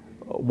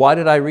 Why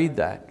did I read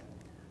that?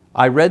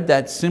 I read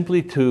that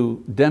simply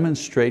to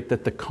demonstrate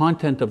that the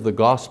content of the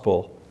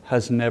gospel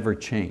has never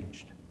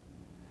changed.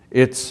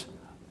 It's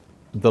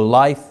the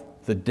life,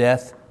 the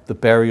death, the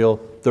burial,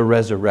 the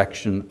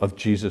resurrection of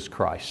Jesus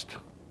Christ.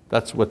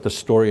 That's what the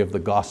story of the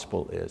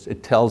gospel is.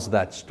 It tells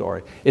that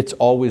story. It's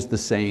always the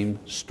same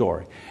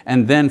story.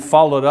 And then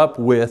followed up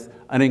with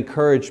an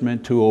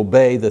encouragement to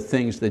obey the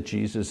things that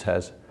Jesus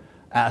has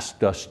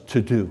asked us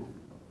to do.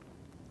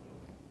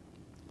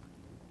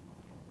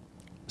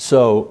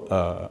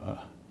 So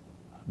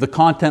the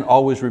content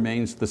always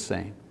remains the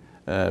same.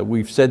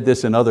 We've said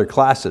this in other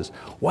classes.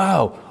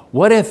 Wow,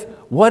 what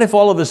if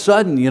all of a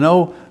sudden,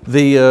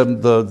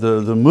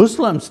 the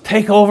Muslims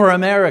take over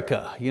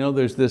America?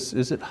 There's this,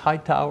 is it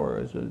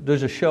Hightower?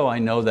 There's a show I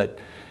know that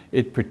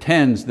it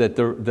pretends that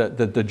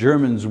the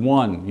Germans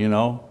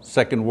won,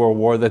 Second World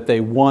War, that they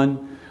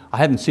won. I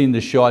haven't seen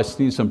the show, I've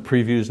seen some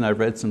previews and I've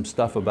read some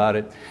stuff about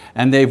it.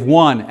 And they've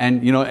won,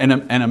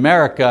 and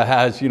America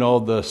has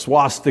the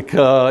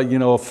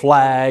swastika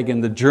flag,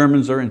 and the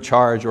Germans are in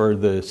charge, or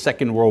the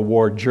Second World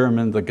War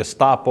German, the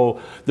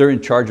Gestapo, they're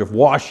in charge of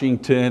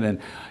Washington.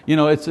 And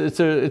it's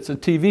a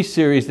TV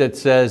series that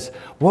says,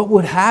 what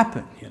would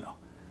happen?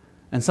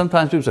 And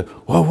sometimes people say,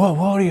 well,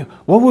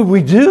 what would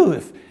we do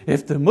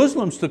if the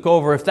Muslims took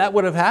over, if that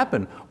would have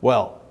happened?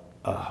 Well,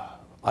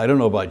 I don't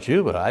know about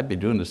you, but I'd be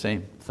doing the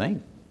same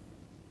thing.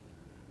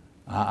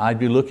 I'd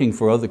be looking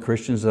for other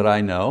Christians that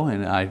I know,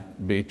 and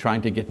I'd be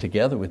trying to get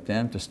together with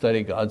them to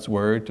study God's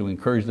word, to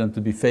encourage them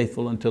to be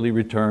faithful until He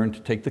returned,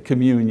 to take the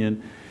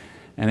communion.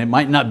 And it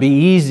might not be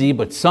easy,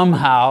 but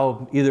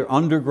somehow, either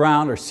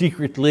underground or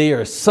secretly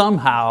or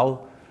somehow,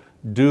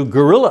 do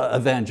guerrilla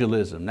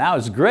evangelism. Now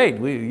it's great,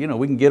 we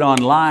can get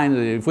online.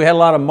 If we had a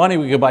lot of money,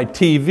 we could buy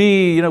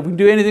TV, we can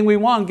do anything we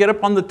want, get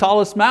up on the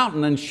tallest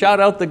mountain and shout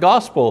out the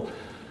gospel.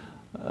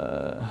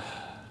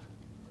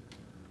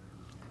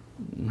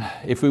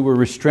 If we were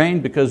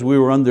restrained because we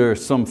were under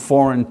some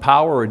foreign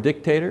power or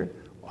dictator,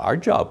 our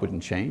job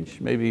wouldn't change.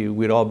 Maybe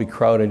we'd all be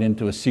crowded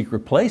into a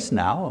secret place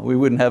now. We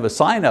wouldn't have a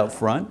sign out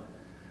front.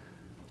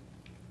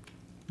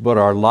 But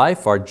our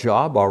life, our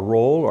job, our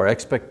role, our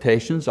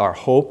expectations, our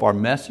hope, our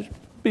message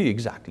would be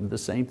exactly the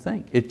same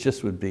thing. It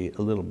just would be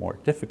a little more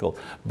difficult.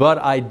 But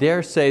I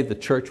dare say the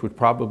church would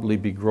probably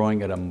be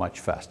growing at a much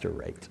faster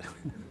rate.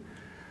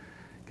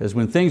 Because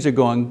when things are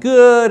going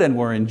good and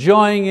we're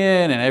enjoying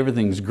it and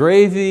everything's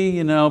gravy,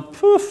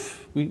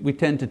 poof, we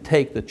tend to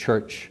take the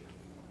church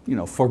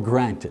for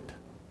granted.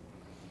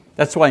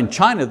 That's why in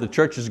China the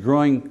church is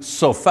growing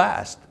so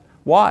fast.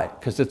 Why?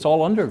 Because it's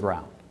all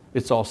underground.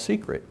 It's all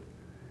secret.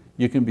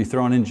 You can be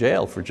thrown in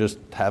jail for just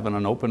having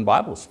an open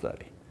Bible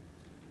study.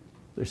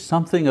 There's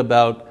something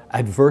about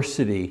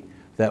adversity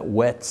that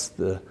whets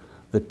the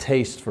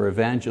taste for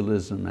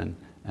evangelism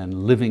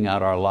and living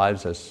out our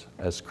lives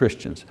as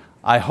Christians.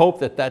 I hope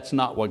that that's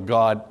not what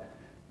God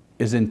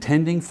is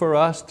intending for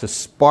us, to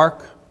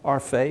spark our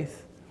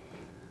faith.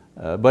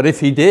 But if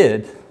He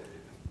did,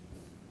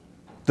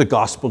 the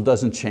gospel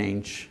doesn't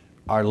change,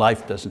 our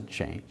life doesn't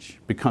change.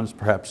 It becomes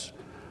perhaps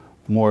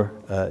more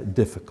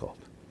difficult.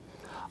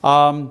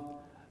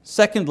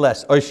 Second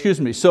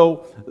lesson,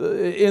 so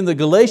in the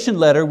Galatian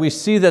letter we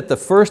see that the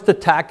first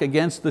attack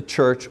against the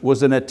church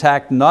was an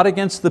attack not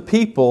against the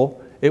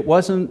people. It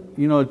wasn't,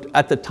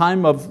 at the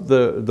time of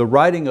the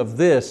writing of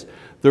this,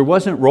 there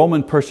wasn't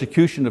Roman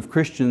persecution of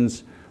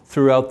Christians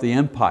throughout the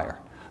empire.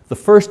 The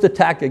first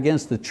attack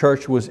against the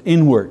church was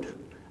inward,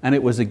 and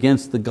it was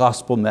against the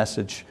gospel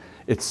message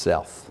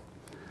itself.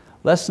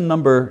 Lesson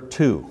number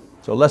 2.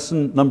 So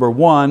lesson number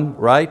 1,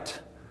 right?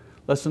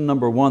 Lesson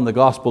number 1, the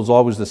gospel is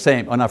always the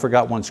same. And I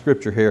forgot one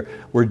scripture here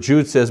where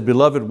Jude says,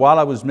 "Beloved, while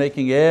I was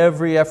making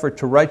every effort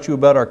to write you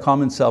about our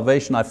common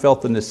salvation, I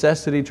felt the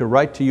necessity to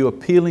write to you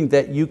appealing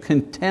that you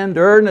contend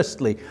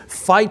earnestly,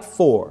 fight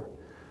for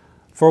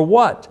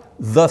what?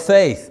 The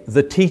faith,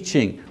 the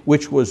teaching,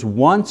 which was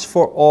once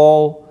for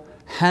all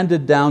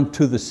handed down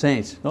to the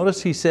saints."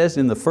 Notice he says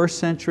in the first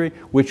century,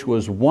 which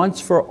was once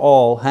for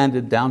all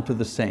handed down to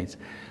the saints.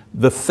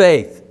 The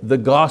faith, the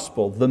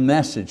gospel, the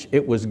message,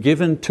 it was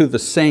given to the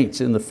saints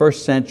in the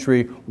first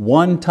century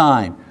one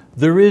time.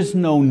 There is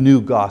no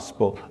new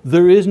gospel.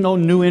 There is no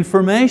new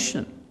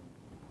information.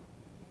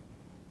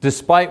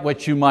 Despite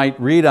what you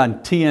might read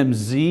on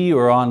TMZ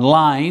or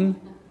online,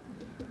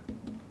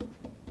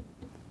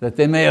 that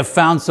they may have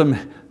found some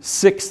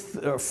 6th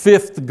or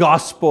 5th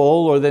gospel,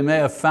 or they may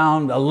have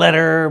found a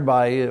letter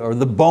or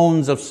the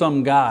bones of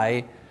some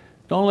guy.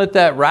 Don't let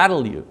that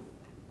rattle you.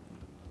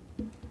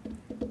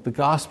 The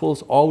gospel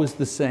is always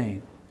the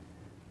same.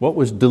 What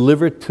was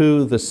delivered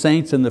to the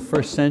saints in the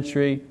first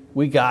century,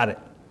 we got it.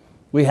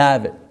 We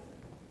have it.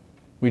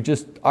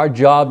 Our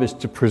job is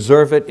to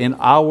preserve it in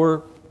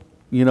our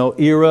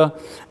era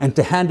and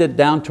to hand it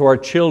down to our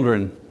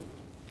children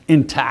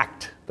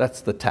intact.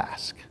 That's the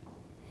task.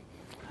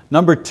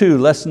 Number 2,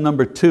 lesson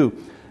number 2,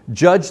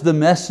 judge the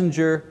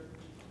messenger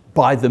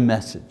by the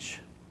message.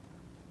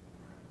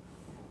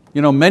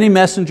 Many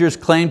messengers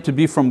claim to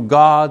be from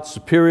God,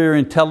 superior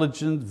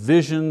intelligence,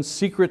 vision,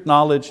 secret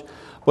knowledge,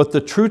 but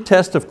the true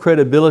test of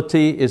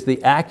credibility is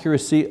the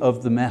accuracy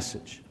of the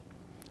message.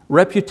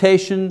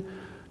 Reputation,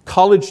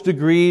 college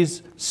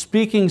degrees,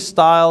 speaking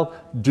style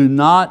do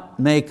not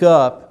make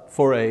up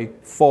for a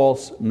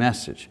false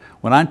message.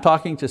 When I'm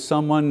talking to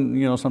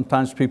someone,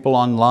 sometimes people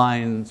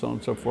online and so on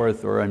and so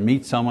forth, or I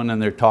meet someone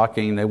and they're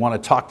talking and they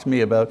want to talk to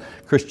me about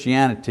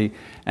Christianity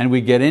and we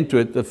get into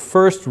it, the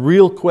first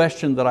real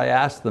question that I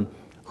ask them,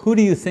 who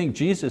do you think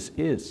Jesus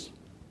is?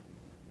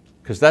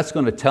 Because that's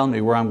going to tell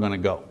me where I'm going to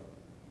go.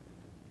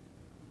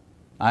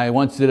 I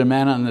once did a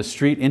man on the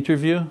street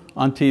interview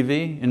on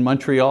TV in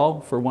Montreal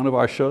for one of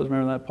our shows,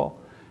 remember that, Paul?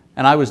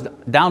 And I was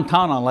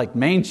downtown on like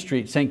Main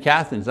Street, St.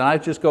 Catharines, and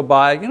I'd just go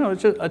by,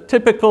 it's just a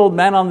typical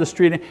man on the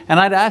street, and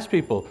I'd ask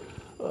people,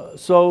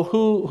 so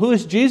who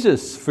is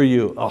Jesus for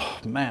you? Oh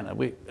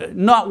man,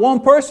 not one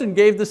person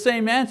gave the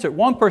same answer.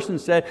 One person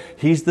said,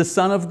 he's the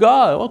Son of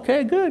God.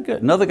 Okay, good.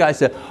 Another guy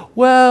said,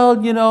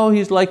 well,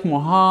 he's like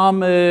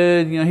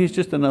Muhammad, he's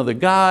just another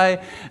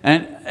guy.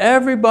 And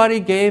everybody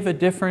gave a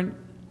different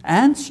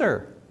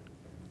answer.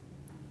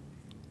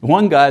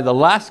 One guy, the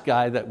last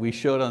guy that we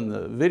showed on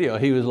the video,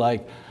 he was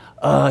like,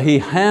 he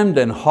hemmed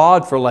and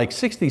hawed for like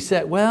 60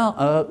 seconds. Well,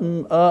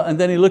 and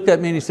then he looked at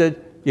me and he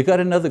said, you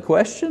got another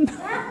question?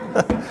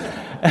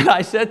 And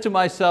I said to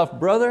myself,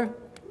 brother,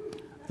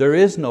 there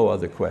is no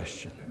other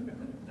question.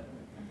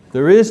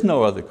 There is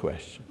no other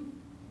question.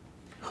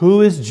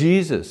 Who is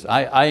Jesus?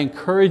 I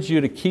encourage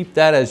you to keep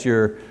that as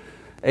your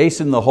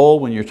ace in the hole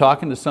when you're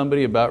talking to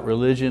somebody about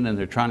religion and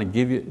they're trying to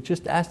give you,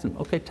 just ask them,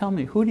 okay, tell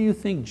me, who do you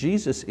think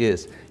Jesus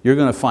is? You're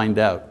going to find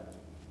out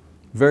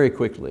very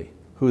quickly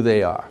who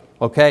they are.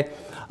 Okay?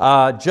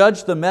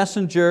 Judge the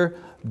messenger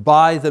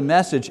by the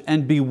message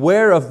and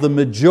beware of the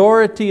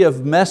majority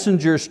of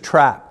messengers'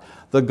 trap.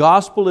 The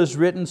gospel is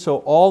written so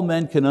all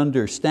men can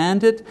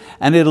understand it,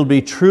 and it'll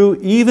be true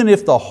even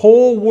if the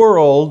whole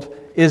world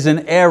is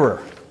in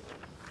error.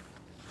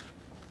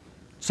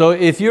 So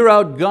if you're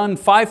outgunned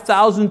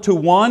 5,000 to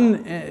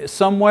 1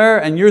 somewhere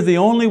and you're the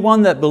only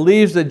one that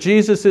believes that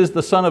Jesus is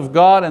the Son of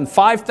God and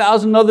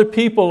 5,000 other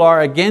people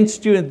are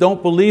against you and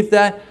don't believe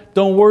that,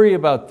 don't worry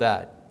about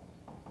that.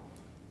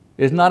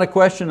 It's not a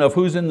question of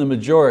who's in the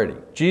majority.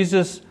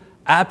 Jesus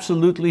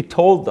absolutely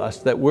told us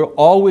that we're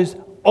always,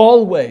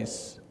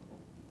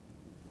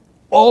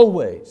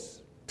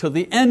 to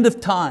the end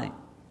of time,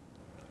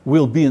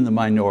 we'll be in the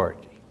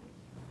minority.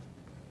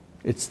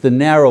 It's the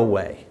narrow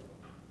way,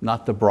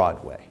 not the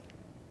broad way.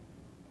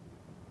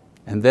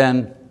 And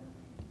then,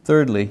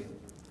 thirdly,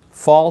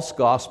 false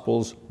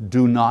gospels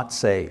do not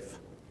save.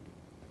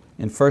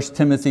 In 1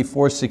 Timothy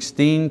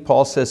 4:16,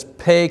 Paul says,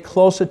 pay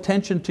close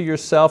attention to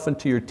yourself and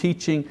to your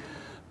teaching.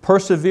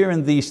 Persevere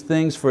in these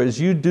things, for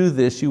as you do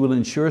this, you will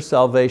ensure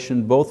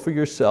salvation both for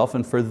yourself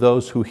and for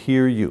those who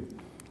hear you.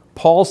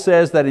 Paul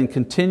says that in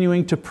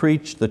continuing to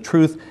preach the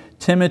truth,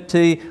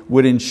 Timothy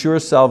would ensure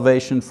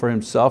salvation for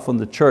himself and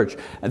the church.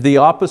 And the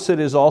opposite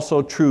is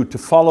also true. To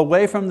fall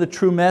away from the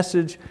true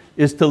message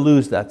is to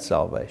lose that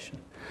salvation.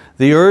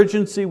 The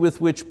urgency with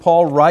which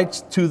Paul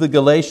writes to the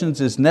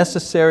Galatians is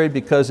necessary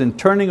because in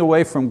turning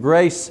away from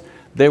grace,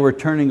 they were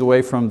turning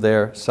away from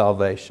their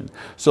salvation.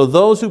 So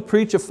those who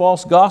preach a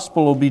false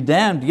gospel will be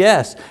damned,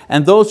 yes,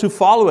 and those who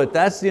follow it,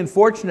 that's the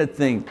unfortunate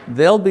thing,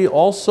 they'll be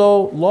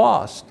also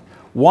lost.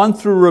 One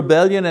through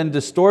rebellion and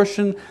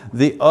distortion,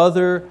 the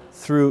other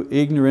through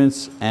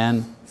ignorance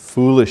and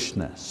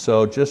foolishness.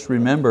 So just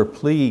remember,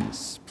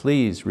 please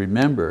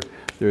remember,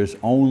 there's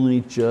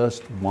only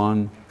just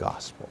one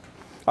gospel.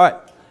 All right,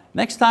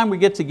 next time we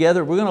get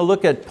together, we're going to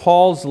look at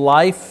Paul's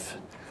life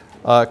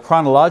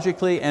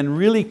chronologically and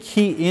really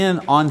key in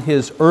on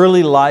his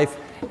early life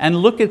and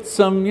look at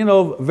some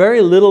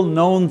very little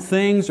known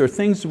things or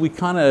things we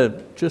kind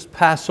of just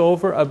pass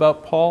over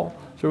about Paul.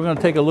 So we're going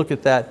to take a look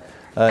at that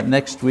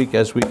next week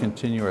as we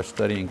continue our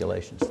study in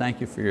Galatians. Thank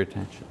you for your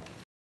attention.